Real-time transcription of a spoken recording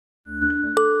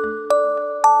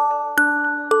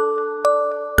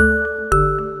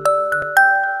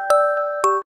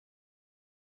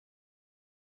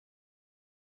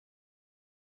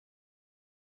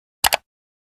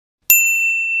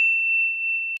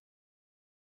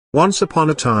Once upon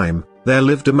a time, there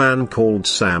lived a man called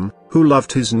Sam, who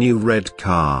loved his new red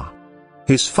car.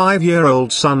 His 5-year-old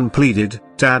son pleaded,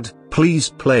 "Dad, please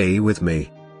play with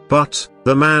me." But,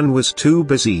 the man was too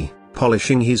busy,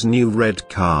 polishing his new red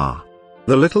car.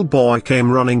 The little boy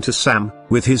came running to Sam,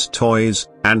 with his toys,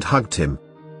 and hugged him.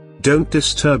 "Don't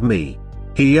disturb me,"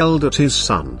 he yelled at his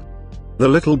son. The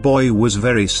little boy was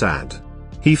very sad.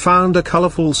 He found a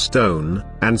colorful stone,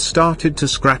 and started to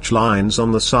scratch lines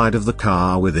on the side of the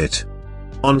car with it.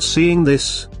 On seeing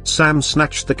this, Sam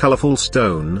snatched the colorful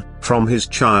stone from his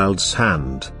child's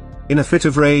hand. In a fit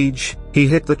of rage, he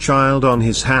hit the child on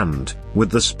his hand with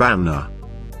the spanner.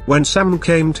 When Sam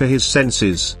came to his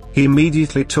senses, he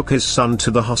immediately took his son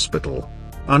to the hospital.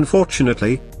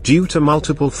 Unfortunately, due to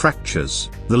multiple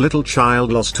fractures, the little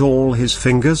child lost all his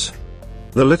fingers.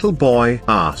 The little boy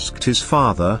asked his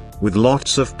father, with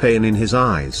lots of pain in his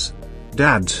eyes,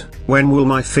 "Dad, when will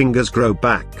my fingers grow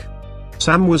back?"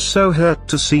 Sam was so hurt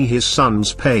to see his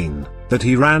son's pain, that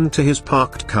he ran to his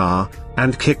parked car,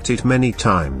 and kicked it many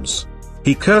times.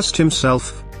 He cursed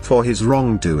himself for his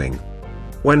wrongdoing.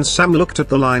 When Sam looked at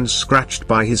the lines scratched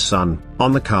by his son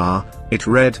on the car, it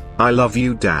read, "I love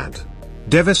you, Dad."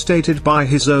 Devastated by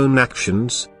his own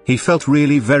actions, he felt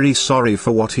really very sorry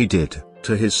for what he did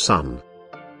to his son.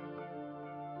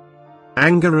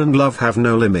 Anger and love have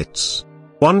no limits.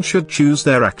 One should choose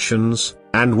their actions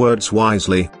and words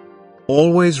wisely.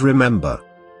 Always remember,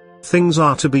 things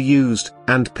are to be used,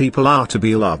 and people are to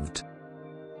be loved.